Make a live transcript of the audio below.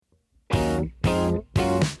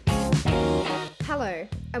Hello,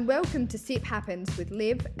 and welcome to Sip Happens with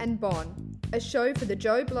Liv and Bon, a show for the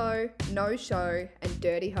Joe Blow, No Show, and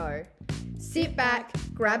Dirty Ho. Sit back,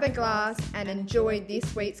 grab a glass, and enjoy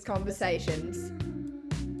this week's conversations.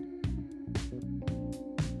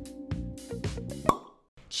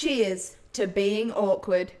 Cheers to being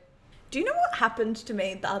awkward. Do you know what happened to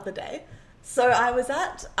me the other day? So I was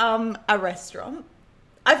at a restaurant.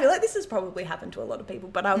 I feel like this has probably happened to a lot of people,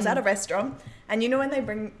 but I was at a restaurant, and you know when they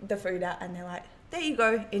bring the food out and they're like, there you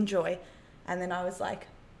go, enjoy. And then I was like,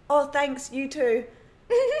 oh, thanks, you too.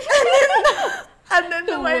 and then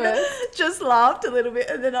the waiter just laughed a little bit,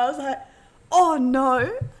 and then I was like, oh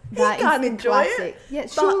no, That he can't is the enjoy classic. it. Yeah,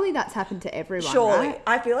 But surely that's happened to everyone, surely. right?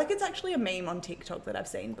 I feel like it's actually a meme on TikTok that I've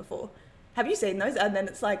seen before. Have you seen those? And then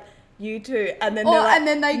it's like, you too. And then they're like, and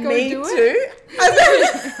then they go me do too.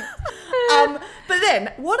 it. And then, but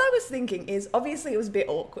then what I was thinking is, obviously it was a bit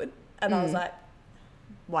awkward. And I was like,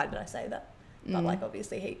 why did I say that? But like,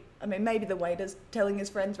 obviously maybe the waiter's telling his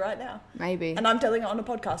friends right now. Maybe. And I'm telling it on a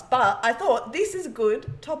podcast. But I thought this is a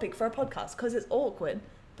good topic for a podcast because it's awkward.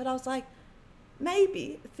 But I was like,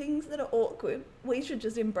 maybe things that are awkward, we should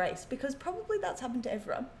just embrace because probably that's happened to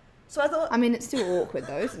everyone. So I thought... I mean, it's still awkward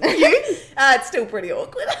though, isn't it? It's still pretty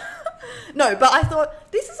awkward. No, but I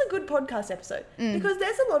thought this is a good podcast episode because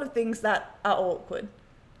there's a lot of things that are awkward.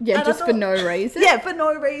 Yeah, And I just for thought- no reason. Yeah, for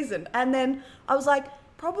no reason. And then I was like,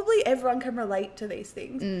 probably everyone can relate to these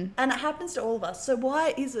things. And it happens to all of us. So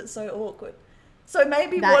why is it so awkward? So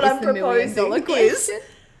maybe That what is I'm the million dollar proposing is question.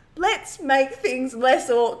 let's make things less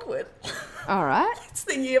awkward. All right. It's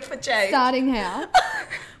the year for change. Starting how?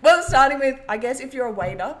 Well, starting with, I guess if you're a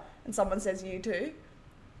waiter and someone says you too,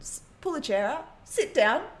 pull a chair out, sit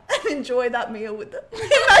down and enjoy that meal with them. Imagine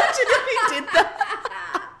if you did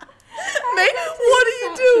that. Mate, what are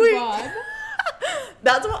you doing?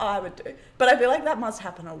 That's what I would do. But I feel like that must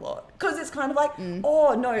happen a lot. Because it's kind of like,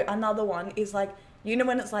 oh, no, another one is like, you know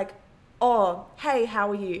when it's like, oh, hey, how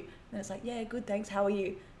are you? And it's like, yeah, good, thanks, how are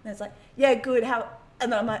you? And it's like, yeah, good, how...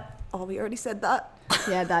 And then I'm like, oh, we already said that.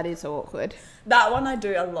 Yeah, that is awkward. That one I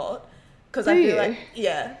do a lot. Because I Do feel you? like,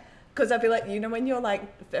 yeah. Because I feel like, you know when you're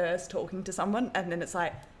like first talking to someone and then it's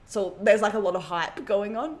like, so there's like a lot of hype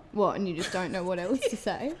going on. What, and you just don't know what else to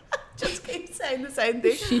say? Just keep saying the same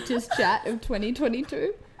thing. Shittest chat of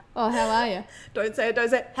 2022. Oh, how are you? Don't say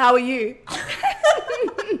it. How are you?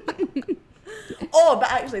 Oh, but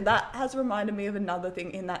actually that has reminded me of another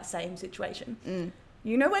thing in that same situation.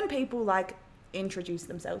 You know when people like introduce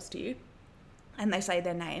themselves to you and they say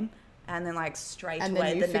their name and then like straight And then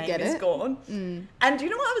away you the name forget is it? gone. And do you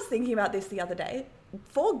know what I was thinking about this the other day?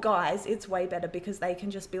 For guys, it's way better because they can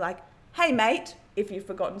just be like, hey mate, if you've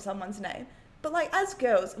forgotten someone's name. But like as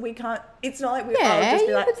girls, we can't, it's not like Yeah, I'll just be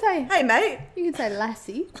you like, could say- hey mate. You can say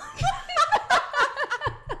lassie.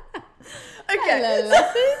 Okay. Hello,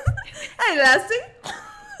 lassie. Hey lassie.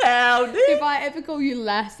 Howdy. If I ever call you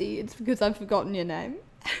lassie, it's because I've forgotten your name.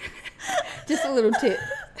 Just a little tip.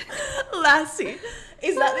 Lassie.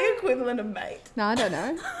 Is that the equivalent of mate? No, I don't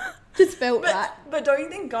know. Just felt But, right. but don't you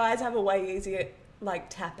think guys have a way easier like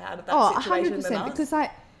tap out of that Oh, situation 100%. than us? Because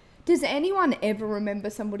like, does anyone ever remember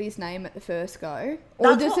somebody's name at the first go? Or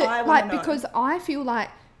That's does what it I wanna know. because I feel like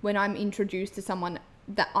when I'm introduced to someone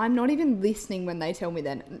that I'm not even listening when they tell me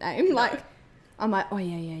their name. Like, I'm like, oh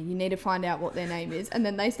yeah, you need to find out what their name is, and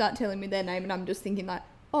then they start telling me their name, and I'm just thinking like,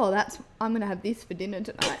 oh, I'm gonna have this for dinner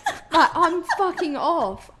tonight. Like, I'm fucking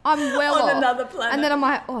off. I'm well On off. another planet. And then I'm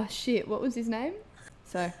like, oh shit, what was his name?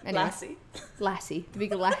 So anyway, Lassie. the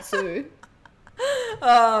big lasso.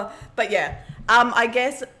 But yeah, I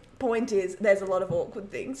guess point is there's a lot of awkward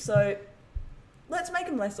things, so let's make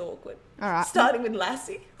them less awkward. All right. Starting with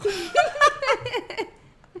Lassie.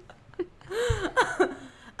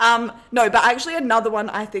 No, but actually another one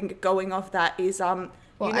I think going off that is Well,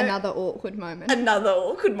 you know, another awkward moment. another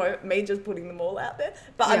awkward moment, me just putting them all out there,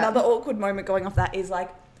 but Yeah. another awkward moment going off that is like,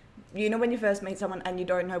 you know when you first meet someone and you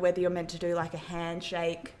don't know whether you're meant to do like a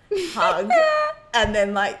handshake, hug, and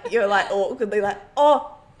then like you're like awkwardly like,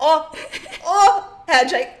 oh,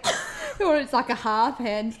 handshake. Or it's like a half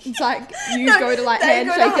hand. It's like you No, go to like they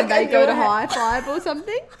go to handshake hug and they and go you're to hand- high five or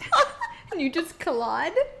something. And you just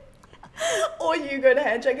collide. Or you go to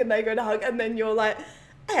handshake and they go to hug and then your like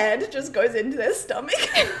hand just goes into their stomach.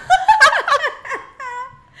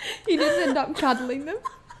 You just end up cuddling them.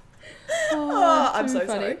 Oh, I'm too so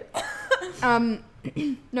funny. sorry.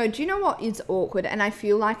 No, do you know what is awkward? And I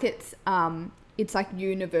feel like it's like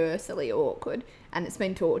universally awkward, and it's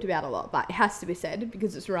been talked about a lot, but it has to be said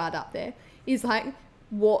because it's right up there. Is like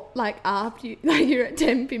what, like, after you, like, you're at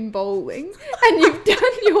 10-pin bowling and you've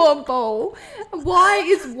done your bowl, why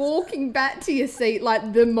is walking back to your seat,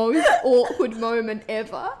 like, the most awkward moment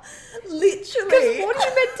ever? Literally. Because what are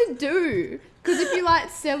you meant to do? Because if you, like,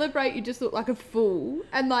 celebrate, you just look like a fool.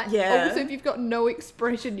 And, like, Yeah. also if you've got no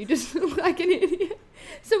expression, you just look like an idiot.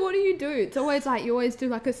 So what do you do? It's always, like, you always do,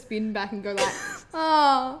 like, a spin back and go, like,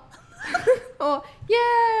 oh. Or,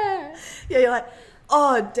 yeah. Yeah, you're like,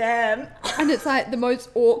 oh, damn. And it's, like, the most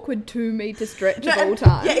awkward 2-meter stretch of all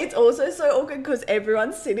time. Yeah, it's also so awkward because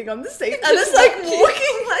everyone's sitting on the seat and it's like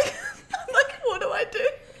walking, like, I'm like, what do I do?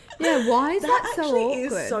 Yeah, why is that so actually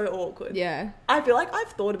awkward? is so awkward. Yeah. I feel like I've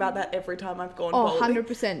thought about that every time I've gone Oh, bowling.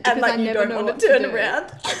 100%. And Because like I you never don't know want what to turn do.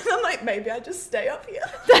 around. I'm like, maybe I just stay up here.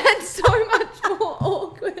 That's so much more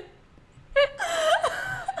awkward.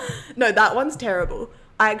 No, that one's terrible.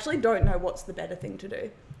 I actually don't know what's the better thing to do.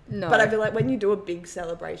 No. But I feel like when you do a big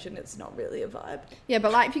celebration, it's not really a vibe. Yeah,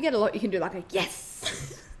 but, like, if you get a lot, you can do, like, a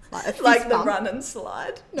yes. Like a fist Like the bump. run and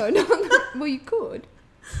slide. No. Well, you could.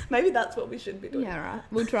 Maybe that's what we should be doing. Yeah, right.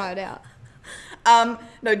 We'll try it out.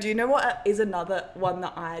 No, do you know what is another one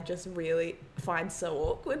that I just really find so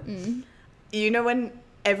awkward? You know when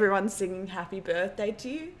everyone's singing happy birthday to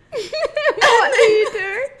you? What do you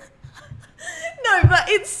do? No, but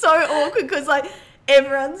it's so awkward because like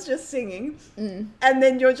everyone's just singing and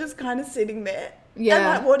then you're just kind of sitting there. Yeah. And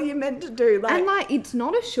like, what are you meant to do? Like, And, like, it's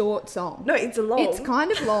not a short song. no, it's a long. It's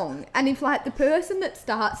kind of long. And if, like, the person that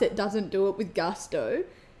starts it doesn't do it with gusto,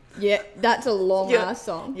 yeah, that's a long-ass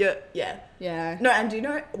song. Yeah. Yeah. No, and do you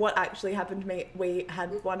know what actually happened to me? We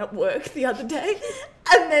had one at work the other day,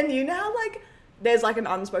 and then you know how like there's like an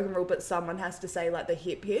unspoken rule, but someone has to say like the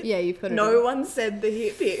hip hip. Yeah, you put it No in. one said the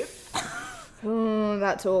hip hip. Oh,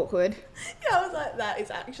 that's awkward. Yeah, I was like, that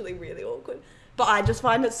is actually really awkward. But I just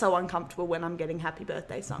find it so uncomfortable when I'm getting happy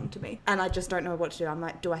birthday sung to me, and I just don't know what to do. I'm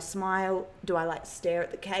like, do I smile? Do I like stare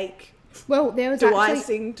at the cake? Well, there was Do I actually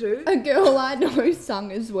sing too? a girl I know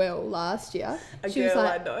sung as well last year. A She was girl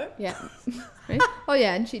like, I know. yeah. Oh,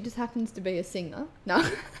 yeah, and she just happens to be a singer. No,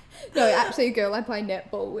 actually a girl I play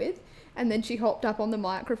netball with. And then she hopped up on the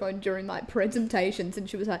microphone during, like, presentations and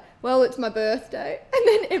she was like, well, it's my birthday. And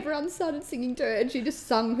then everyone started singing to her and she just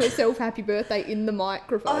sung herself happy birthday in the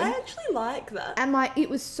microphone. I actually like that. And, like, it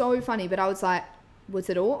was so funny, but I was like, was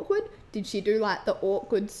it awkward? Did she do, like, the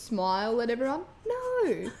awkward smile at everyone?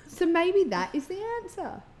 No. So maybe that is the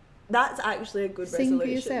answer. That's actually a good Sing resolution.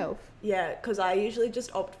 for yourself. Yeah, because I usually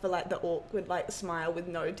just opt for like the awkward like smile with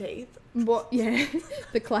no teeth. What? Yeah,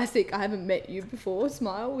 the classic I haven't met you before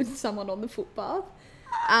smile with someone on the footpath.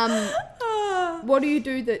 What do you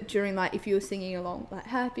do that during, like, if you're singing along, like,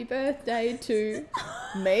 happy birthday to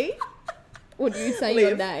me? Or do you say your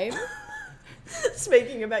Liv. name?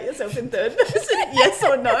 Speaking about yourself in third person, yes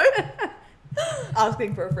or no?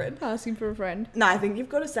 Asking for a friend. Asking for a friend. No, I think you've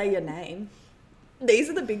got to say your name. These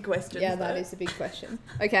are the big questions. Yeah, that is a big question.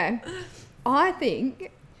 Okay. I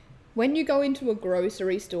think when you go into a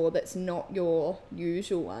grocery store that's not your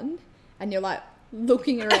usual one and you're, like,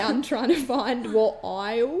 looking around trying to find what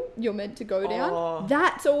aisle you're meant to go down, Oh.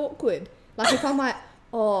 that's awkward. Like, if I'm like,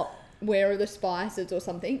 oh, where are the spices or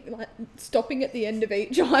something, like, stopping at the end of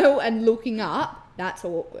each aisle and looking up, that's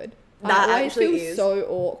awkward. That I always actually feel is. so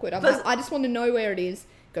awkward. I'm like, I just want to know where it is,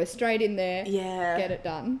 go straight in there, Yeah. get it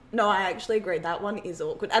done. No, I actually agree. That one is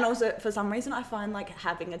awkward. And also, for some reason, I find like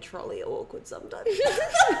having a trolley awkward sometimes.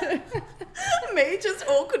 Me, just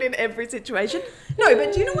awkward in every situation. No,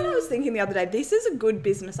 but do you know what I was thinking the other day? This is a good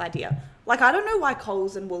business idea. Like, I don't know why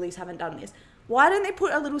Coles and Woolies haven't done this. Why don't they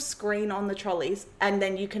put a little screen on the trolleys and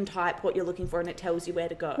then you can type what you're looking for and it tells you where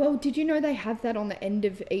to go? Well, did you know they have that on the end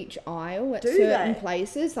of each aisle at Do certain they?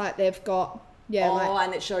 places? Like, they've got, yeah, oh, like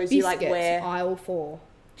and it shows you like biscuits, where. aisle 4.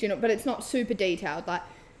 Do you know? But it's not super detailed. Like,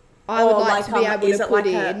 I would like to be able is to it put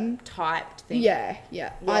like in. a typed thing? Yeah. I'd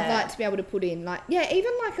Yeah. like to be able to put in, like, yeah,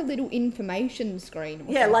 even like a little information screen.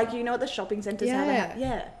 Or Yeah, something. like, you know, at the shopping centres how they have.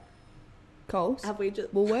 Yeah. Coles, Have we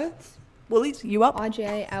just. Woolworths, Woolies, you up?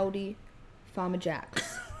 IGA, Aldi, Farmer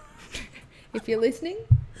Jack's. If you're listening,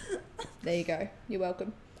 there you go. You're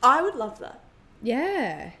welcome. I would love that.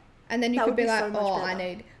 Yeah. And then you That could would be be like, so much oh, I better.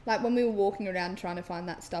 need, like when we were walking around trying to find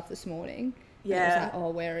that stuff this morning. And it was Yeah. like, oh,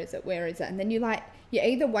 where is it? Where is it? And then you're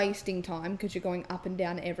either wasting time because you're going up and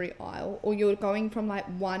down every aisle, or you're going from like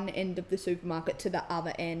one end of the supermarket to the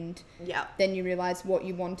other end. Yeah. Then you realise what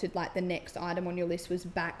you wanted, like the next item on your list was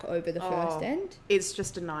back over the first Oh. end. It's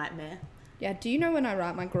just a nightmare. Yeah. Do you know when I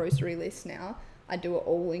write my grocery list now, I do it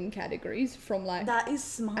all in categories from like... That is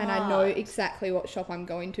smart. And I know exactly what shop I'm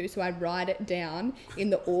going to, so I write it down in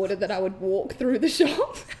the order that I would walk through the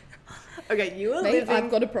shop. Okay, you are Me, living. I've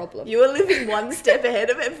got a problem. You are living one step ahead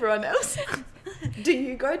of everyone else. Do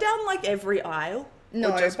you go down like every aisle?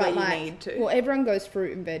 No, or just but where like, you need to? well, everyone goes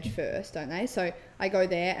fruit and veg first, don't they? So I go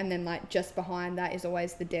there, and then like just behind that is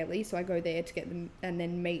always the deli. So I go there to get them, and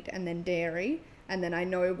then meat, and then dairy, and then I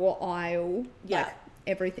know what aisle like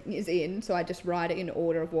everything is in. So I just write it in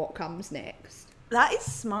order of what comes next. That is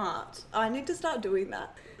smart. I need to start doing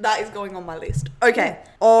that. That is going on my list. Okay.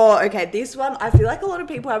 Oh, okay. This one, I feel like a lot of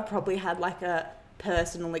people have probably had like a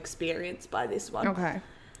personal experience by this one. Okay.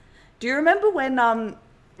 Do you remember when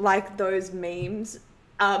like those memes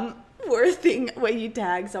were a thing where you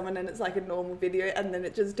tag someone and it's like a normal video and then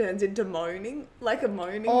it just turns into moaning, like a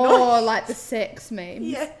moaning noise? Oh, like the sex memes.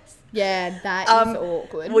 Yes. Yeah, that is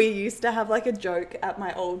awkward. We used to have like a joke at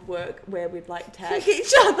my old work where we'd like tag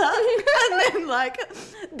each other and then like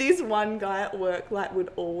this one guy at work like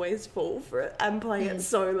would always fall for it and play it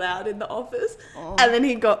so loud in the office. Oh. And then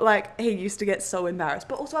he used to get so embarrassed.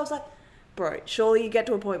 But also I was like, bro, surely you get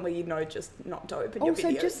to a point where you know just not to open your videos.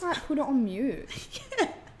 Also, just like put it on mute. Yeah.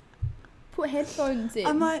 Put headphones in.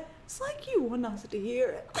 I'm like, it's like you want us to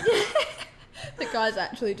hear it. The guy's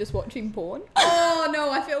actually just watching porn. Oh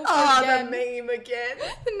no, I feel Oh, again. the meme again.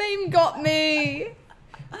 The meme got me.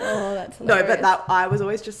 Oh, that's No, hilarious. but I was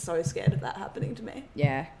always just so scared of that happening to me.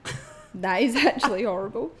 Yeah, that is actually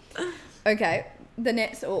horrible. Okay, the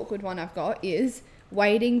next awkward one I've got is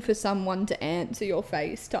waiting for someone to answer your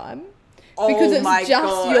FaceTime. Because it's my just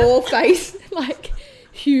God. your face, like,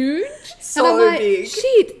 huge. So and I'm like, big.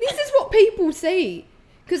 shit, this is what people see.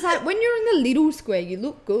 Because, like, when you're in the little square, you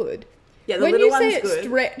look good. Yeah, the when little you see one's it good.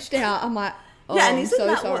 stretched out, I'm like, oh, Yeah, and I'm isn't so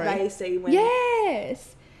that sorry. what they see when...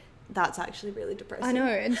 Yes. That's actually really depressing. I know.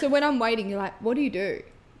 And so when I'm waiting, you're like, what do?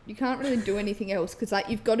 You can't really do anything else because, like,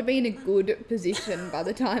 you've got to be in a good position by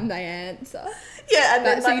the time they answer. Yeah, and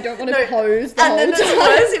then So like, you don't want to pose the and whole then it's time.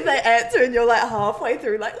 worse if they answer and you're like halfway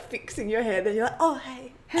through like fixing your hair, then you're like, oh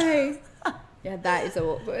hey. Hey. Yeah, that is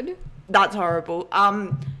awkward. That's horrible.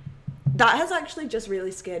 That has actually just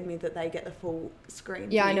really scared me that they get the full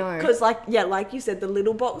screen. Yeah, I know. Because like you said, the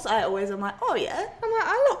little box, I'm like, oh yeah. I'm like,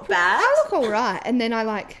 I look bad. I look all right. And then I,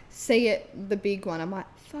 like, see it, the big one. I'm like,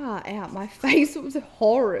 far out. My face was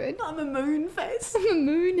horrid. I'm a moon face. I'm a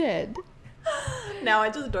moonhead. Now I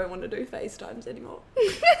just don't want to do FaceTimes anymore.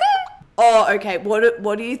 Oh, okay.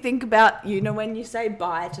 What do you think about, when you say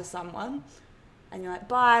bye to someone and you're like,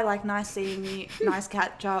 bye, like, nice seeing you, nice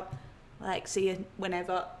catch up, like, see you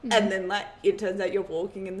whenever, and then, like, it turns out you're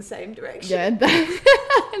walking in the same direction. Yeah,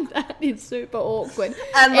 that is super awkward.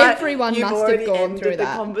 And, like, everyone you've must have already gone ended through the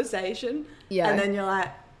that. conversation. Yeah. And then you're like,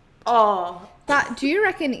 oh. But do you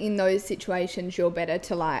reckon in those situations you're better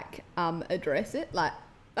to, like, address it? Like,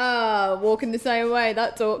 walking the same way,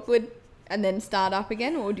 that's awkward, and then start up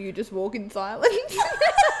again? Or do you just walk in silence?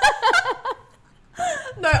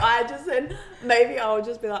 No, I just said, maybe I'll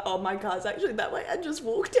just be like, oh, my car's actually that way, and just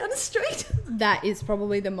walk down the street. That is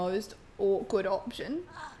probably the most awkward option.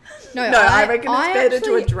 No, I reckon it's better to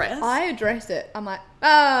actually- address. I address it. I'm like,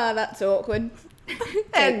 that's awkward.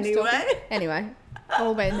 Anyway,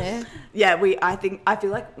 all been there. Yeah, I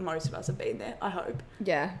feel like most of us have been there, I hope.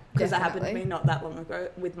 Yeah, Because that happened to definitely. me not that long ago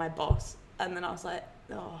with my boss. And then I was like,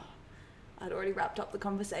 oh, I'd already wrapped up the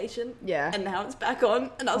conversation. Yeah. And now it's back on.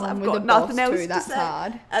 And I was like, I've with got the boss nothing else too, to that's say.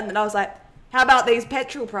 hard. And then I was like, how about these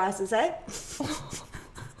petrol prices, eh?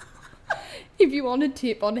 If you want a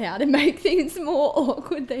tip on how to make things more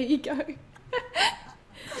awkward, there you go.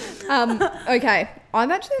 Okay,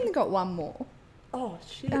 I've actually only got one more. Oh,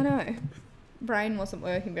 shit. I know. Brain wasn't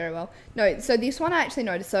working very well. No, so this one I actually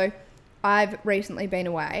noticed. So I've recently been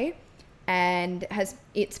away and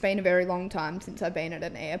it's been a very long time since I've been at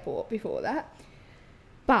an airport before that.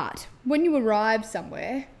 But when you arrive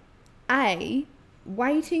somewhere,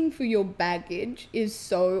 waiting for your baggage is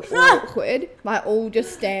so awkward. Like all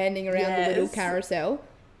just standing around the little Yes. carousel.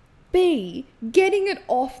 B, getting it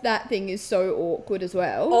off that thing is so awkward as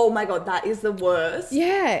well. Oh my God, that is the worst.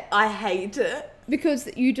 Yeah, I hate it. because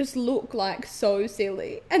you just look like so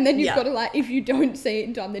silly, and then you've Yeah. got to like, if you don't see it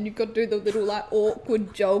in time, then you've got to do the little like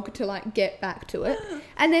awkward jog to like get back to it.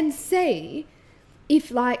 And then C,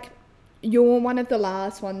 if like you're one of the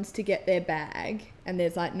last ones to get their bag and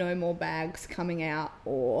there's like no more bags coming out,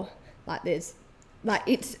 or like there's like,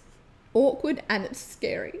 it's awkward and it's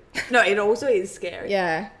scary. No, it also is scary.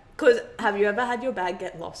 Yeah. Because have you ever had your bag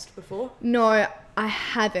get lost before? No, I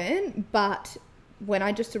haven't, but when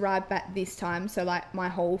I just arrived back this time, so like my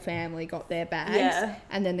whole family got their bags, Yeah.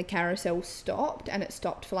 and then the carousel stopped, and it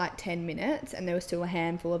stopped for like 10 minutes, and there was still a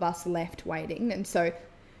handful of us left waiting. And so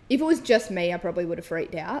if it was just me, I probably would have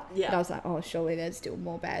freaked out. Yeah. But I was like, oh, surely there's still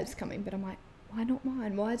more bags coming. But I'm like, why not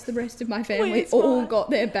mine? Why has the rest of my family Where's all mine? got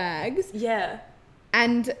their bags? Yeah.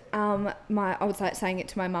 And I was like saying it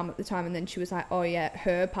to my mum at the time, and then she was like, oh yeah,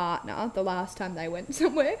 her partner, the last time they went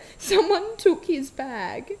somewhere, someone took his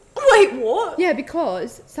bag. Wait, what? Yeah,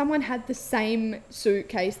 because someone had the same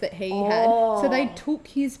suitcase that he had. So they took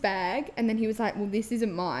his bag, and then he was like, well, this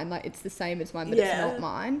isn't mine. Like, it's the same as mine, but it's not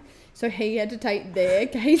mine. So he had to take their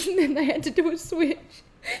case, and then they had to do a switch.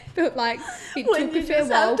 But like, it When took you a just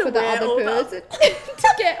farewell have to for the wear other all that. person to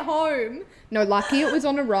get home. No, lucky it was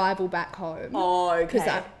on arrival back home. Oh, okay.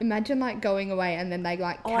 Because imagine like going away and then they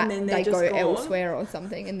like and then they're they just go gone. elsewhere or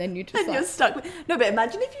something, and then you just And like, you're stuck with... No, but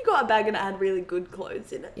imagine if you got a bag and it had really good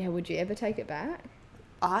clothes in it. yeah, would you ever take it back?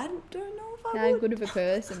 I don't know if I How would. good of a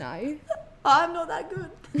person are you? I'm not that good.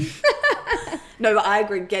 No, but I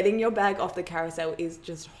agree. Getting your bag off the carousel is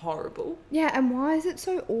just horrible. Yeah, and why is it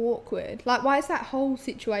so awkward? Like, why is that whole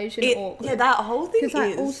situation awkward? Yeah, that whole thing is... Because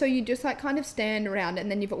like also you just like kind of stand around, and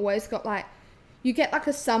then you've always got like, you get like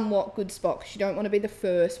a somewhat good spot because you don't want to be the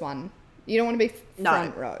first one. You don't want to be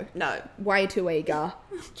front row. No. Way too eager.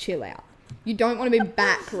 Chill out. You don't want to be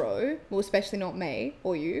back row. Well, especially not me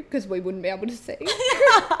or you, because we wouldn't be able to see.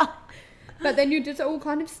 But then you just all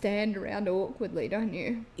kind of stand around awkwardly, don't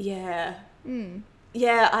you? Yeah. Mm.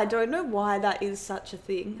 Yeah, I don't know why that is such a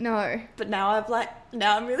thing. No. But now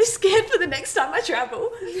I'm really scared for the next time I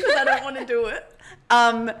travel because I don't want to do it.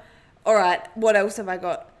 All right, what else have I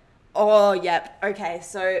got? Oh, yep. Okay,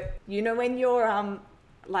 so you know when you're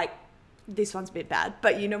like, this one's a bit bad,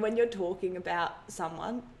 but you know when you're talking about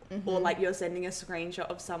someone or like you're sending a screenshot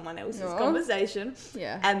of someone else's conversation,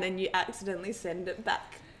 Yeah. and then you accidentally send it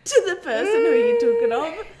back to the person who you took it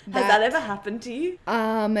of. Has that ever happened to you?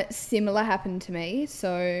 Similar happened to me.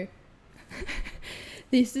 So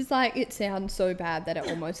this is like, it sounds so bad that it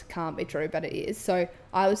almost can't be true, but it is. So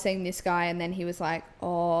I was seeing this guy, and then he was like,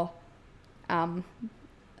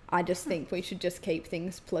 I just think we should just keep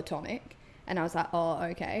things platonic. And I was like, oh,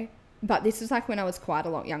 okay. But this was like when I was quite a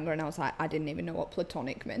lot younger, and I was like, I didn't even know what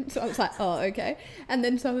platonic meant. So I was like, oh, okay. And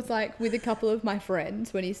then so I was like with a couple of my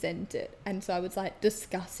friends when he sent it. And so I was like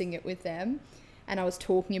discussing it with them, and I was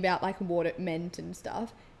talking about like what it meant and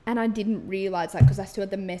stuff. And I didn't realise, like, because I still had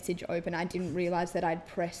the message open, I didn't realise that I'd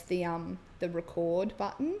pressed the record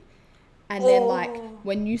button. And then like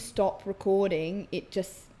when you stop recording, it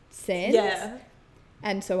just sends. Yeah.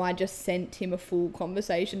 And so I just sent him a full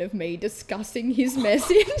conversation of me discussing his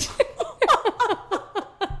message.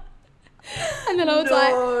 And then I was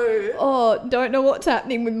like, oh, don't know what's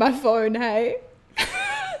happening with my phone, hey?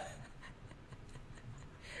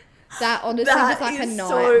 That honestly That was like a is nightmare.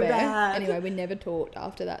 so bad. Anyway, we never talked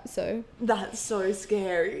after that, so. That's so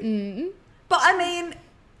scary. Mm. But I mean,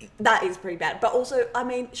 that is pretty bad. But also, I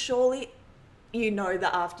mean, surely you know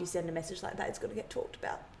that after you send a message like that, it's going to get talked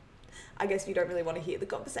about. I guess you don't really want to hear the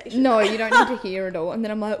conversation. No, you don't need to hear it all. And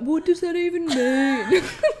then I'm like, what does that even mean?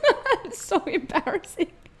 It's so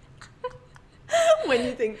embarrassing. When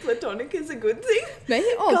you think platonic is a good thing. Me?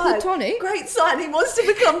 Oh, God, platonic? Great sign. He wants to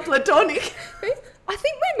become platonic. I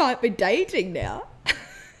think we might be dating now.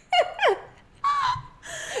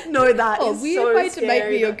 No, that Oh, is weird so way scary. to make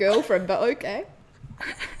me your girlfriend, but okay.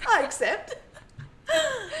 I accept.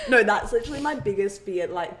 No, that's literally my biggest fear,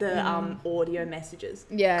 like the audio messages.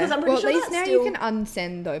 Yeah. Because I'm pretty well, sure at least that's now still you can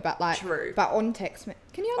unsend though, but like, True. But on text,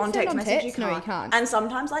 can you on unsend text message. You can't. No, you can't. And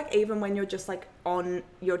sometimes, like, even when you're just like on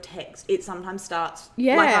your text, it sometimes starts.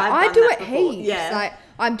 Yeah, like, I've I done do that it before. heaps. Yeah. Like,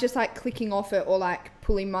 I'm just like clicking off it or like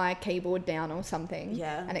pulling my keyboard down or something.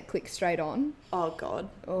 Yeah. And it clicks straight on. Oh God.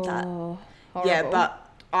 Oh, That. horrible. Yeah, but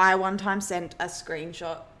I one time sent a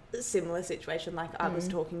screenshot, similar situation, like I was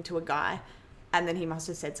talking to a guy, and then he must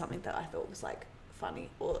have said something that I thought was like funny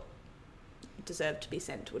or deserved to be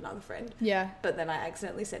sent to another friend. Yeah. But then I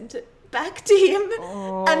accidentally sent it back to him.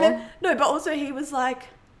 Oh. And then, no, but also he was like,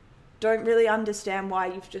 don't really understand why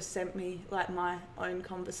you've just sent me like my own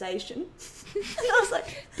conversation. And I was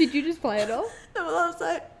like, Did you just play it off? no, well, I was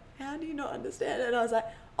like, how do you not understand? And I was like,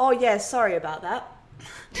 oh yeah, sorry about that.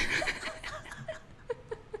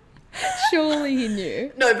 Surely he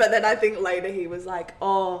knew. No, but then I think later he was like,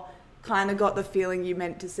 oh, kind of got the feeling you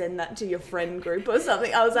meant to send that to your friend group or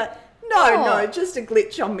something. I was like, no, just a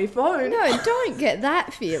glitch on my phone. No, don't get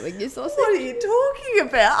that feeling. You're so What are you talking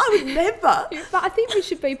about? I would never. But I think we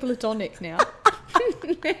should be platonic now.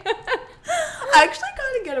 I actually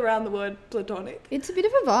kind of get around the word platonic. It's a bit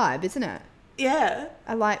of a vibe, isn't it? Yeah.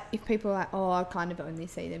 I like if people are like, oh, I kind of only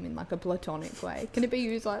see them in like a platonic way. Can it be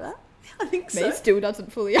used like that? I think Me so. still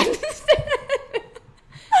doesn't fully understand.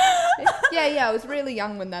 Yeah, I was really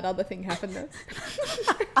young when that other thing happened though.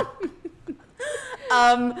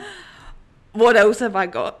 What else have I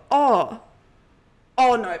got? Oh,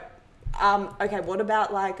 Oh, no. Okay, what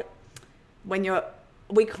about, like, when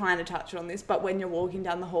we kind of touched on this, but when you're walking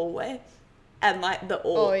down the hallway and, like, the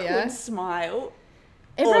awkward smile.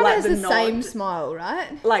 Everyone like has the same smile,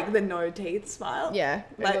 right? Like the no teeth smile. Yeah.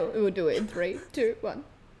 Like, we'll do it in 3, 2, 1.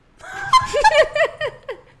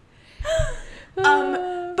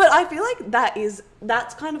 But I feel like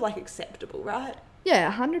that's kind of like acceptable, right?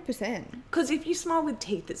 Yeah, 100%. Because if you smile with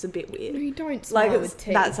teeth, it's a bit No, weird. you don't smile with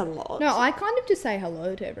teeth. That's a lot. No, I kind of just say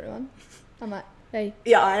hello to everyone. I'm like, hey.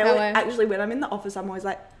 Yeah, actually, when I'm in the office, I'm always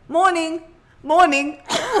like, morning.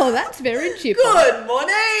 Oh, that's very chipper. Good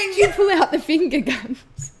morning. You pull out the finger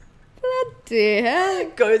guns. Bloody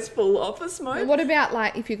hell. Goes full office mode. What about,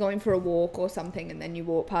 like, if you're going for a walk or something and then you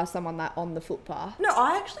walk past someone, like, on the footpath? No,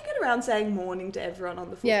 I actually get around saying morning to everyone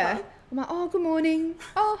on the footpath. Yeah. I'm like, oh, good morning.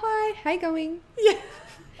 Oh, hi. How you going? Yeah.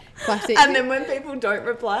 Classic. And then when people don't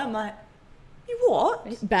reply, I'm like, you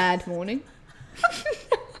what? Bad morning.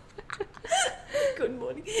 Good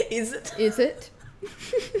morning. Is it? Is it?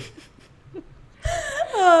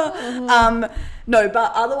 No,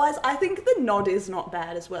 but otherwise, I think the nod is not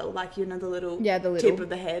bad as well. Like, the little tip of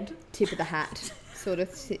the head. Tip of the hat sort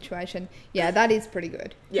of situation. Yeah, that is pretty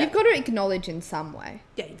good. Yeah. You've got to acknowledge in some way.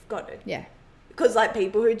 Yeah, you've got to. Yeah. Because, like,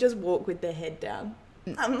 people who just walk with their head down,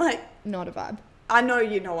 I'm like, Not a vibe. I know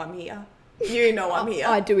you know I'm here. You know I'm here.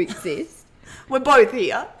 I do exist. We're both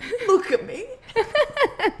here. Look at me.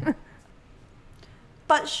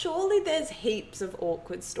 But surely there's heaps of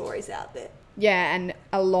awkward stories out there. Yeah, and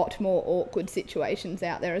a lot more awkward situations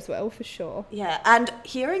out there as well, for sure. Yeah, and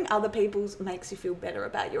hearing other people's makes you feel better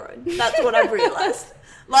about your own. That's what I've realised.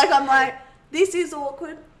 Like, I'm like, this is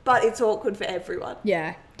awkward, but it's awkward for everyone.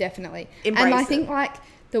 Yeah, definitely. Embrace and I it. think, like,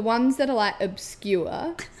 the ones that are, like,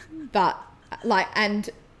 obscure, but, like, and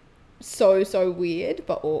so weird,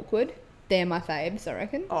 but awkward, they're my faves, I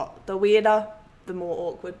reckon. Oh, the weirder, the more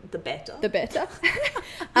awkward, the better. The better.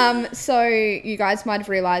 So you guys might have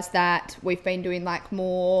realised that we've been doing, like,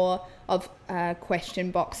 more of a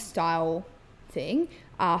question box style thing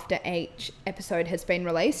after each episode has been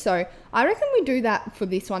released. So I reckon we do that for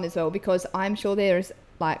this one as well, because I'm sure there's,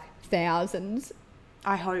 like, thousands.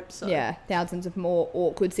 I hope so. Yeah, thousands of more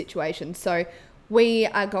awkward situations. So we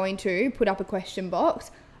are going to put up a question box.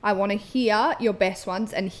 I want to hear your best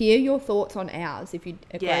ones and hear your thoughts on ours, if you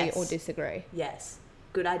agree or disagree. Yes.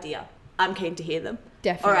 Good idea. I'm keen to hear them.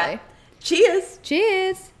 Definitely. All right. Cheers.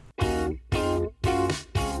 Cheers.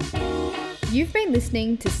 You've been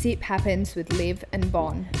listening to Sip Happens with Liv and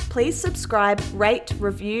Bon. Please subscribe, rate,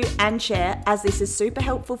 review, and share, as this is super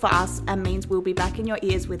helpful for us and means we'll be back in your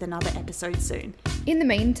ears with another episode soon. In the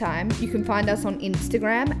meantime, you can find us on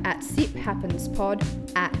Instagram at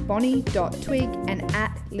SipHappensPod, at Bonnie.twig, and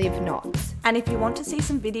at LivKnots. And if you want to see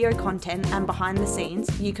some video content and behind the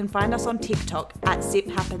scenes, you can find us on TikTok at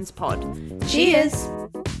SipHappensPod. Cheers!